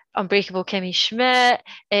 Unbreakable Kimmy Schmidt.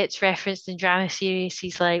 It's referenced in drama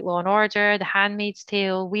series like Law and Order, The Handmaid's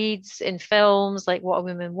Tale, Weeds, in films like What a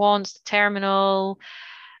Woman Wants, The Terminal.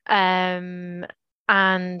 Um,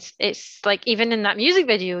 And it's like, even in that music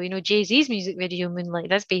video, you know, Jay-Z's music video, Moonlight,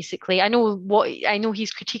 that's basically, I know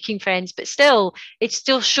he's critiquing Friends, but still, it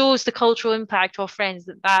still shows the cultural impact of Friends,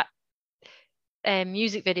 that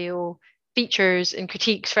music video features and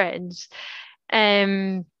critiques Friends.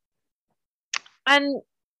 Um, and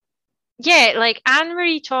yeah, like Anne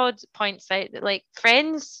Marie Todd points out that like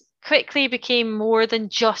Friends quickly became more than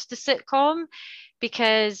just a sitcom,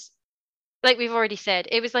 because like we've already said,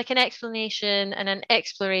 it was like an explanation and an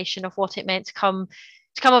exploration of what it meant to come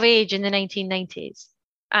of age in the 1990s.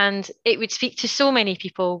 And it would speak to so many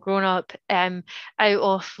people grown up out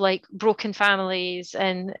of like broken families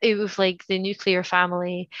and out of like the nuclear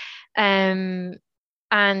family. Um,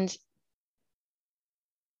 and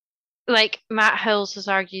like Matt Hills has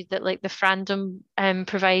argued that like the fandom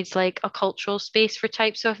provides like a cultural space for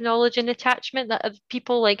types of knowledge and attachment that other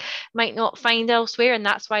people like might not find elsewhere, and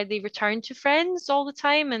that's why they return to Friends all the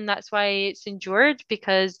time, and that's why it's endured,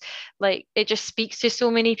 because like it just speaks to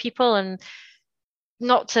so many people. And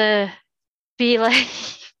not to be like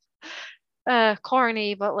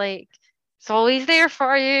corny, but like it's always there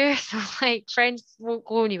for you. So like Friends won't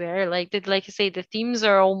go anywhere. Like I say, the themes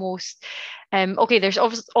are almost okay, there's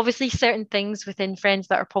obviously certain things within Friends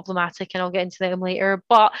that are problematic, and I'll get into them later,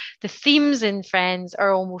 but the themes in Friends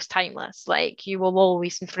are almost timeless. Like you will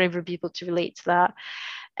always and forever be able to relate to that.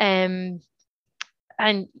 Um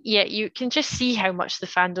and yeah, you can just see how much the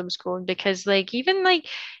fandom's grown, because like even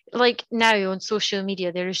like now on social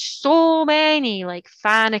media there's so many like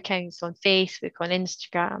fan accounts on Facebook, on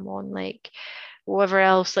Instagram, on like whatever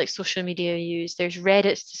else like social media you use. There's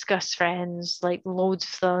Reddits discuss Friends, like loads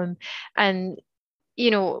of them. And you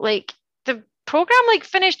know, like the program like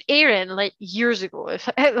finished airing like years ago.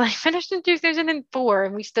 It like finished in 2004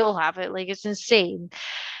 and we still have it. Like it's insane.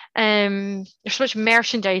 There's so much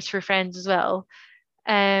merchandise for Friends as well.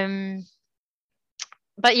 um,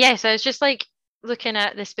 but yes, I was just like looking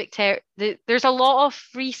at the there's a lot of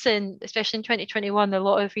recent, especially in 2021, a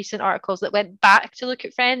lot of recent articles that went back to look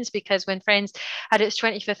at Friends, because when Friends had its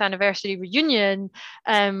 25th anniversary reunion,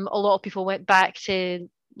 a lot of people went back to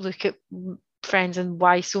look at Friends and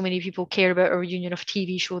why so many people care about a reunion of a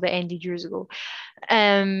TV show that ended years ago.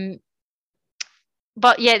 Um,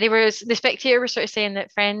 but yeah, the Spectator was sort of saying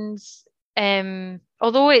that Friends,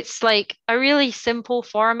 although it's like a really simple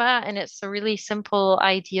format and it's a really simple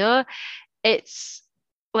idea, it's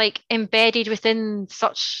like embedded within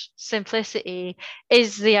such simplicity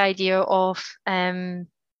is the idea of the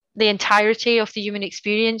entirety of the human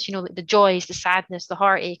experience, you know, like the joys, the sadness, the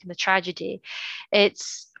heartache, and the tragedy.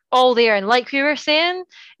 It's all there. And like we were saying,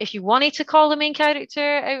 if you wanted to call the main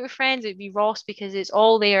character out of Friends, it'd be Ross, because it's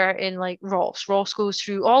all there in like Ross. Ross goes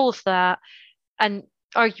through all of that, and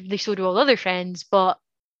arguably so do all other friends, but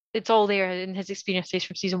it's all there in his experiences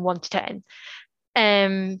from season 1 to 10.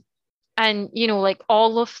 Um, and you know, like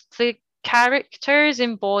all of the characters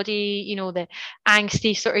embody, you know, the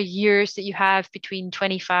angsty sort of years that you have between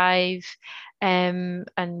 25 and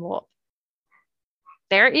what,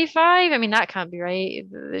 35. I mean, that can't be right.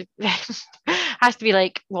 Has to be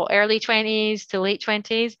like what, early 20s to late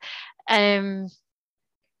 20s. um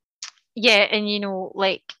yeah, and you know,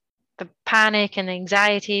 like the panic and the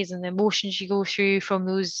anxieties and the emotions you go through from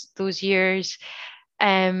those years.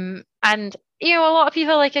 And you know, a lot of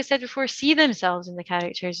people, like I said before, see themselves in the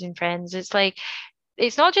characters in Friends. It's like,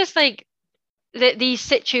 it's not just like these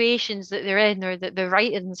situations that they're in, or that the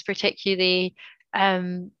writings particularly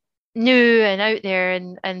um new and out there,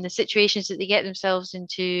 and the situations that they get themselves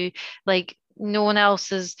into, like no one else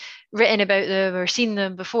has written about them or seen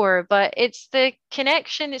them before. But it's the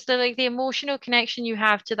connection, it's the like the emotional connection you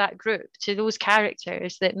have to that group, to those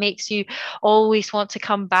characters, that makes you always want to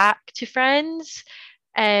come back to Friends.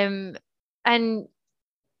 And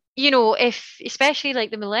you know, if especially like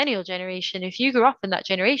the millennial generation, if you grew up in that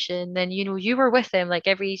generation, then you know you were with them like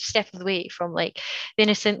every step of the way, from like the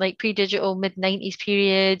innocent like pre-digital mid-90s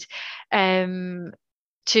period um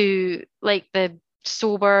to like the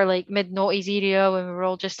sober like mid-noughties era, when we were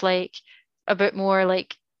all just like a bit more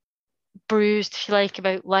like bruised, if you like,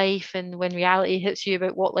 about life, and when reality hits you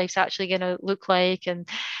about what life's actually going to look like.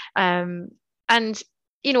 Um and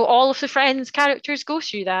you know, all of the Friends characters go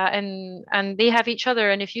through that, and they have each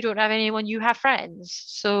other, and if you don't have anyone, you have Friends.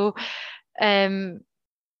 So um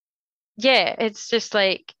yeah, it's just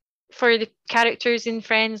like, for the characters in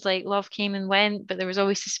Friends, like love came and went, but there was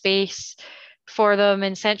always a space for them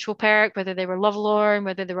in Central Perk, whether they were lovelorn,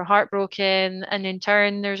 whether they were heartbroken. And in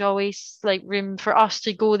turn, there's always like room for us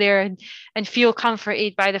to go there and feel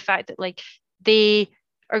comforted by the fact that like they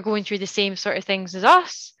are going through the same sort of things as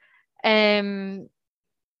us. And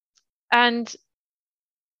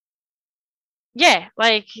yeah,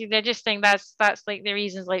 like I just think that's like the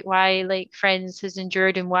reasons like why like Friends has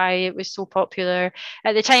endured and why it was so popular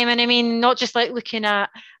at the time. And I mean, not just like looking at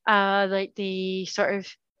like the sort of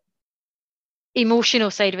emotional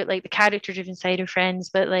side of it, like the character driven side of Friends,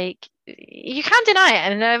 but like you can't deny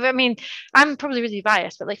it. And I mean, I'm probably really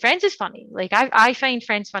biased, but like Friends is funny. Like I find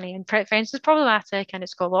Friends funny, and Friends is problematic, and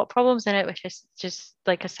it's got a lot of problems in it, which is just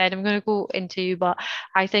like I said, I'm going to go into. But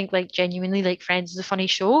I think like genuinely, like Friends is a funny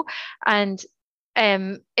show. And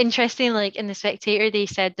interesting, like in The Spectator, they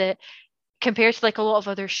said that compared to like a lot of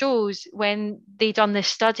other shows, when they done this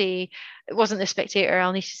study, it wasn't The Spectator.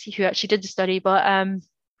 I'll need to see who actually did the study, but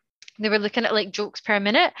they were looking at like jokes per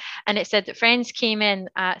minute, and it said that Friends came in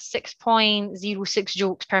at 6.06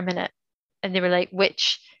 jokes per minute. And they were like,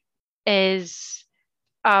 which is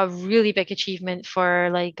a really big achievement for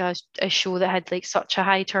like a show that had like such a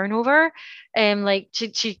high turnover. Like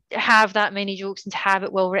to have that many jokes and to have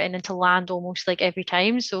it well written and to land almost like every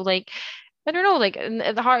time. So like I don't know, like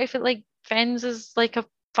at the heart of it, like Friends is like a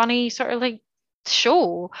funny sort of like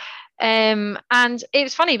show. And it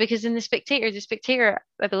was funny because in The Spectator,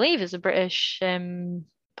 I believe, is a British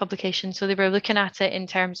publication. So they were looking at it in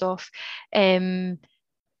terms of um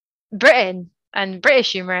Britain and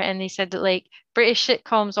British humor, and they said that like British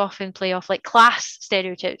sitcoms often play off like class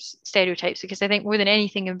stereotypes, because I think more than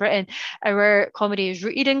anything in Britain, our comedy is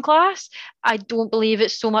rooted in class. I don't believe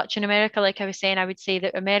it's so much in America. Like I was saying, I would say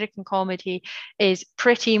that American comedy is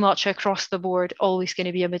pretty much across the board always going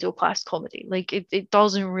to be a middle class comedy. Like it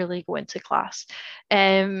doesn't really go into class.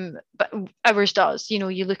 But ours does. You know,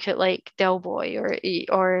 you look at like Del Boy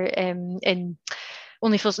or in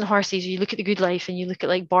Only Fools and Horses, you look at The Good Life and you look at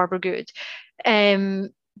like Barbara Good.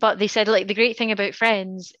 Um, but they said like the great thing about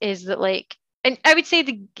Friends is that like, and I would say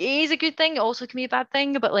the gay is a good thing, it also can be a bad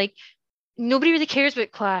thing, but like nobody really cares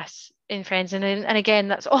about class in Friends, and again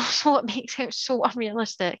that's also what makes it so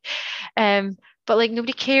unrealistic. Um, but like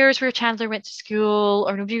nobody cares where Chandler went to school,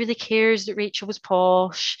 or nobody really cares that Rachel was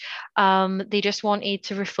posh. They just wanted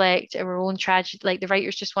to reflect our own tragedy. Like the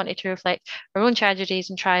writers just wanted to reflect our own tragedies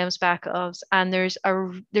and triumphs back at us. And there's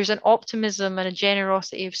an optimism and a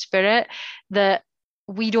generosity of spirit that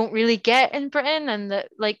we don't really get in Britain, and that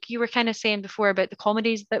like you were kind of saying before about the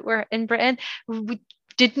comedies that were in Britain, we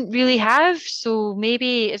didn't really have. So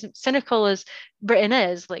maybe as cynical as Britain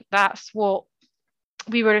is, like that's what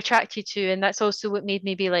we were attracted to, and that's also what made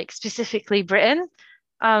me be like specifically Britain.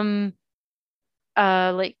 Um,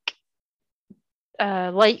 like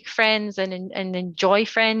like Friends and enjoy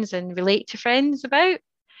Friends and relate to Friends about.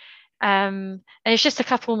 And it's just a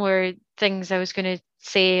couple more things I was going to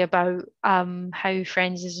say about how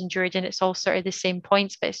Friends is endured, and it's all sort of the same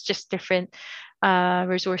points, but it's just different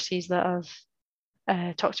resources that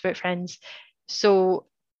have talked about Friends. So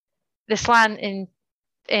the slant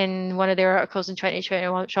in one of their articles in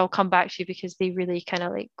 2021, which I'll come back to because they really kind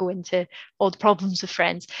of like go into all the problems of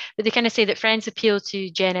Friends. But they kind of say that Friends appeal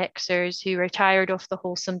to Gen Xers who are tired of the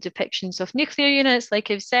wholesome depictions of nuclear units, like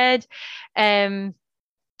I've said, um,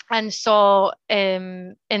 and saw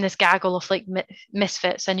in this gaggle of like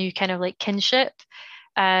misfits a new kind of like kinship.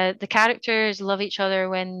 The characters love each other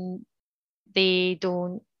when they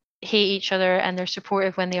don't hate each other, and they're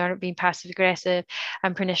supportive when they aren't being passive aggressive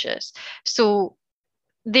and pernicious. So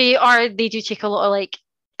they do take a lot of like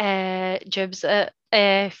jibs at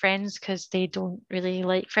Friends because they don't really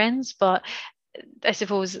like Friends, but I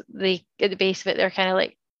suppose they at the base of it they're kind of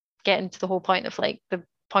like getting to the whole point of like the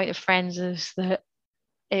point of Friends is that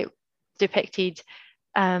it depicted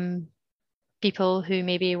um people who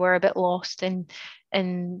maybe were a bit lost and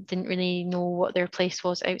didn't really know what their place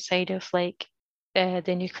was outside of like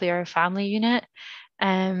the nuclear family unit.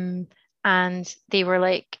 um and they were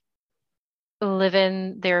like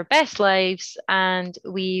living their best lives, and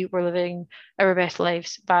we were living our best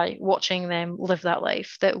lives by watching them live that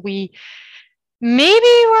life that we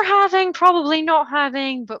maybe were having, probably not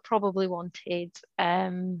having, but probably wanted.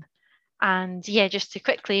 And yeah, just to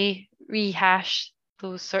quickly rehash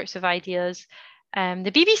those sorts of ideas,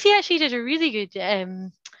 the BBC actually did a really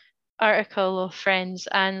good article of Friends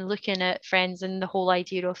and looking at Friends and the whole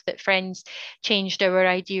idea of that Friends changed our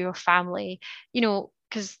idea of family. You know,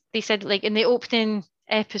 because they said like in the opening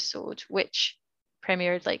episode, which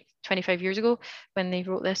premiered like 25 years ago when they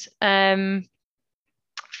wrote this, Friends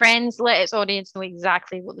let its audience know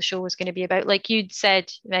exactly what the show was going to be about. Like you'd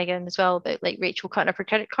said, Megan, as well, about like Rachel cutting up her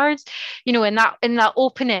credit cards. You know, in that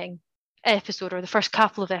opening episode or the first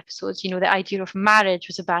couple of episodes, you know, the idea of marriage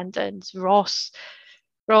was abandoned. Ross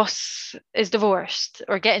is divorced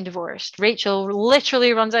or getting divorced. Rachel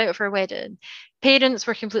literally runs out of her wedding. Parents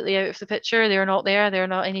were completely out of the picture. They're not there. They're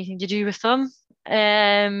not anything to do with them.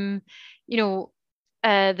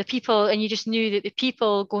 the people, and you just knew that the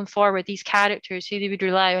people going forward, these characters who they would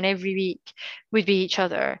rely on every week, would be each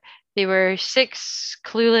other. They were six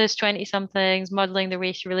clueless 20 somethings muddling their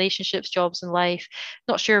way through relationships, jobs, and life,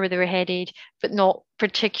 not sure where they were headed, but not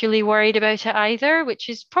particularly worried about it either, which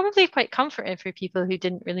is probably quite comforting for people who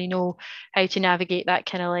didn't really know how to navigate that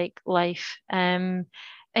kind of like life. And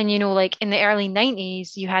like in the early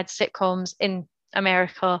 90s, you had sitcoms in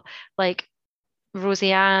America like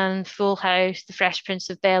Roseanne, Full House, The Fresh Prince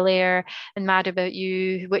of Bel-Air, and Mad About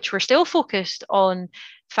You, which were still focused on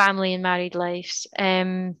family and married lives.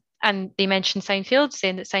 And they mentioned Seinfeld,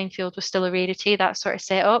 saying that Seinfeld was still a rarity, that sort of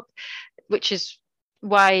setup, which is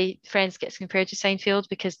why Friends gets compared to Seinfeld,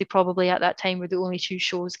 because they probably at that time were the only two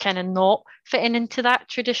shows kind of not fitting into that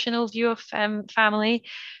traditional view of family.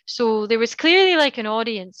 So there was clearly like an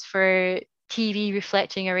audience for TV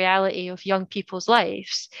reflecting a reality of young people's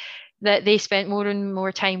lives, that they spent more and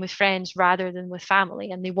more time with friends rather than with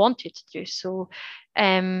family, and they wanted to do so.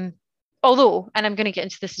 Um, Although, and I'm going to get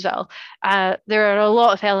into this as well, there are a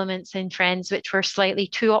lot of elements in Friends which were slightly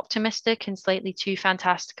too optimistic and slightly too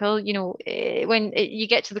fantastical. When you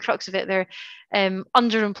get to the crux of it, they're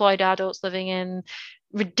underemployed adults living in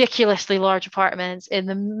ridiculously large apartments in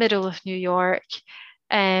the middle of New York.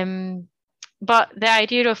 Um, but the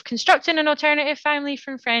idea of constructing an alternative family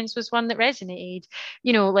from Friends was one that resonated.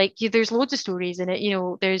 There's loads of stories in it.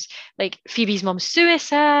 There's like Phoebe's mom's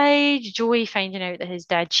suicide, Joey finding out that his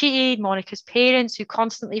dad cheated, Monica's parents who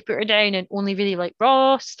constantly put her down and only really like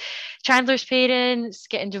Ross, Chandler's parents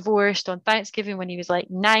getting divorced on Thanksgiving when he was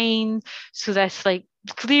like 9. So that's like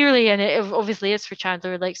clearly, and it obviously is for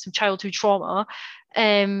Chandler, like some childhood trauma.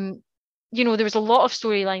 There was a lot of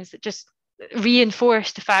storylines that just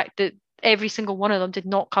reinforced the fact that every single one of them did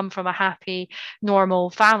not come from a happy,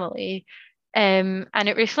 normal family. And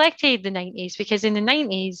it reflected the 90s, because in the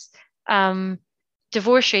 90s,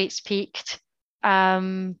 divorce rates peaked.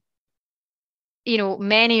 Many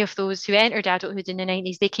of those who entered adulthood in the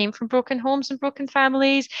 90s, they came from broken homes and broken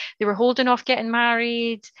families. They were holding off getting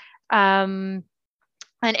married. And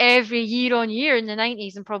every year on year in the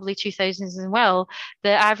 90s and probably 2000s as well,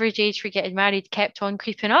 the average age for getting married kept on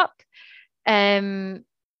creeping up.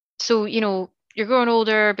 So, you're growing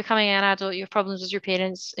older, becoming an adult, you have problems with your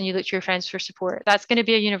parents, and you look to your friends for support. That's going to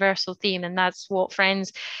be a universal theme, and that's what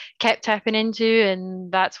Friends kept tapping into,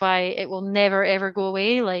 and that's why it will never ever go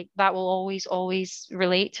away. Like that will always, always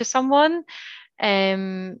relate to someone.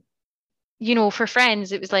 Um, for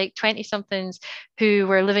Friends, it was like 20 somethings who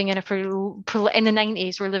were living in in the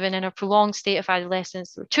 90s, were living in a prolonged state of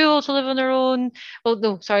adolescence. They were too old to live on their own. Well,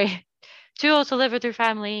 no, sorry, too old to live with their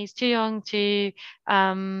families, too young to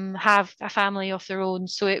have a family of their own.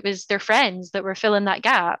 So it was their friends that were filling that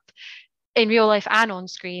gap in real life and on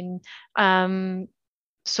screen.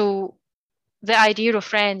 So the idea of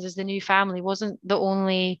Friends as the new family wasn't the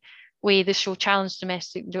only way the show challenged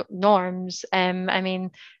domestic norms. I mean,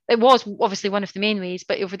 it was obviously one of the main ways,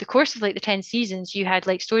 but over the course of like the 10 seasons, you had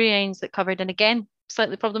like storylines that covered, and again,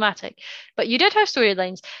 slightly problematic, but you did have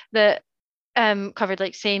storylines that covered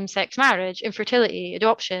like same-sex marriage, infertility,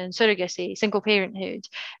 adoption, surrogacy, single parenthood,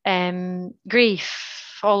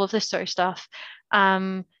 grief, all of this sort of stuff.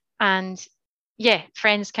 And yeah,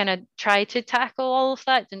 Friends kind of tried to tackle all of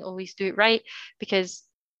that, didn't always do it right, because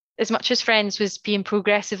as much as Friends was being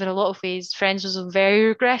progressive in a lot of ways, Friends was very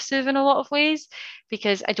regressive in a lot of ways,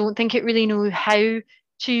 because I don't think it really knew how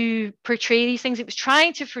to portray these things. It was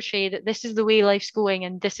trying to portray that this is the way life's going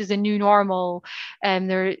and this is a new normal.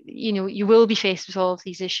 And you will be faced with all of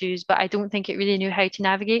these issues, but I don't think it really knew how to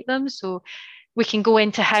navigate them. So we can go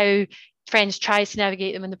into how Friends tries to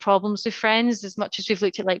navigate them and the problems with Friends. As much as we've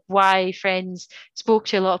looked at like why Friends spoke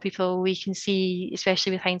to a lot of people, we can see,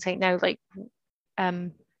 especially with hindsight now, like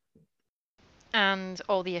and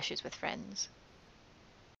all the issues with Friends.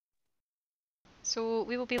 So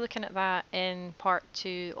we will be looking at that in part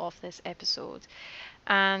 2 of this episode,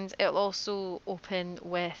 and it'll also open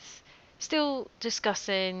with still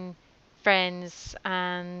discussing Friends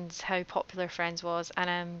and how popular Friends was, and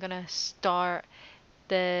I'm gonna start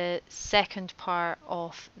the second part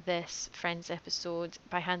of this Friends episode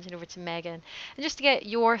by handing over to Megan, and just to get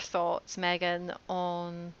your thoughts, Megan,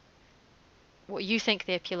 on what you think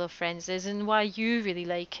the appeal of Friends is and why you really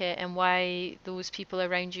like it, and why those people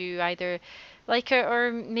around you either like it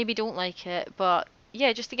or maybe don't like it. But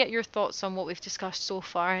yeah, just to get your thoughts on what we've discussed so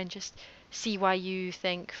far, and just see why you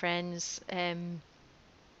think Friends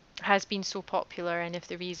has been so popular, and if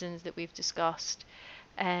the reasons that we've discussed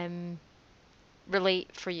um, relate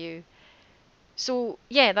for you. So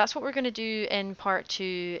yeah, that's what we're going to do in part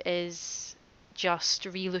 2, is just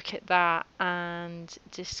relook at that and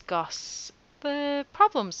discuss the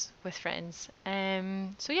problems with Friends.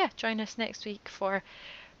 So yeah, join us next week for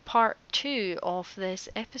part 2 of this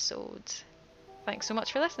episode. Thanks so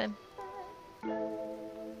much for listening.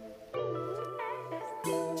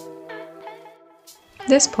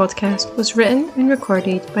 This podcast was written and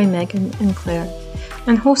recorded by Megan and Claire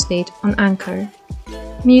and hosted on Anchor.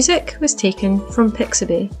 Music was taken from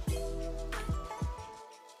Pixabay.